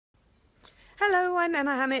Hello, I'm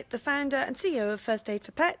Emma Hammett, the founder and CEO of First Aid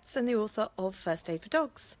for Pets and the author of First Aid for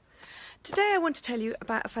Dogs. Today I want to tell you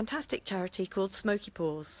about a fantastic charity called Smokey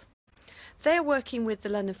Paws. They're working with the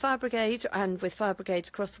London Fire Brigade and with fire brigades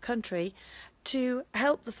across the country to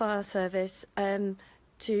help the fire service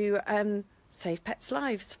to save pets'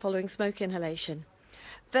 lives following smoke inhalation.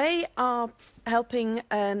 They are helping,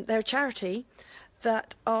 they're a charity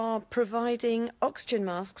that are providing oxygen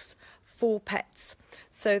masks for pets.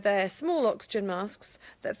 So they're small oxygen masks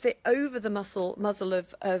that fit over the muzzle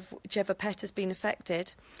of whichever pet has been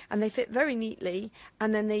affected, and they fit very neatly,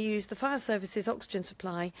 and then they use the fire service's oxygen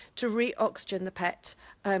supply to re-oxygen the pet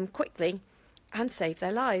quickly and save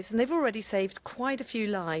their lives. And they've already saved quite a few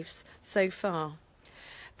lives so far.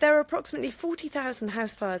 There are approximately 40,000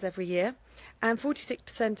 house fires every year, and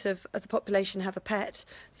 46% of the population have a pet.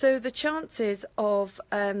 So the chances of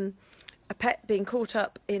a pet being caught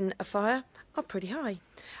up in a fire are pretty high,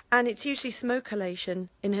 and it's usually smoke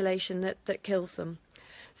inhalation that kills them.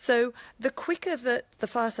 So the quicker that the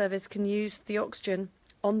fire service can use the oxygen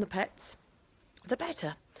on the pets, the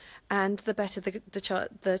better, and the better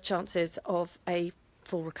the chances of a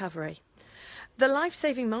full recovery. The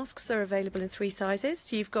life-saving masks are available in 3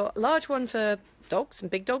 sizes. You've got a large one for dogs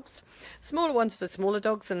and big dogs, smaller ones for smaller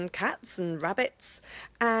dogs and cats and rabbits,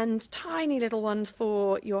 and tiny little ones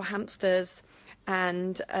for your hamsters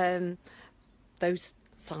and those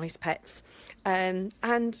size pets. And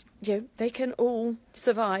you know, they can all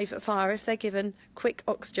survive a fire if they're given quick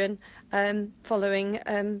oxygen following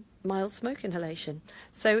mild smoke inhalation.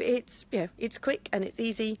 So it's it's quick and it's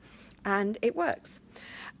easy and it works.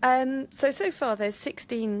 So far there's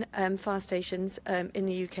 16 fire stations in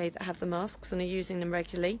the UK that have the masks and are using them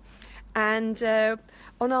regularly. And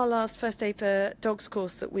on our last First Aid for Dogs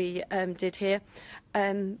course that we did here,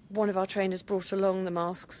 one of our trainers brought along the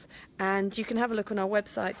masks, and you can have a look on our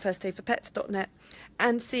website, firstaidforpets.net,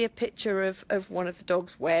 and see a picture of one of the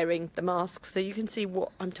dogs wearing the mask, so you can see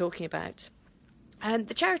what I'm talking about.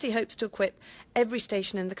 The charity hopes to equip every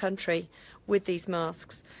station in the country with these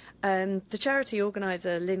masks. The charity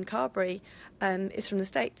organiser, Lynn Carberry, is from the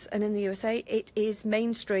States, and in the USA it is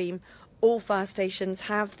mainstream. All fire stations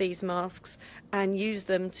have these masks and use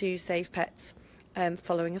them to save pets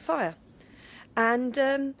following a fire. And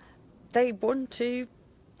they want to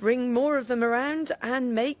bring more of them around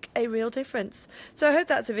and make a real difference. So I hope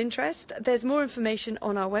that's of interest. There's more information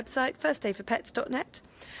on our website, firstaidforpets.net.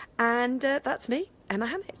 And that's me, Emma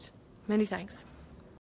Hammett. Many thanks.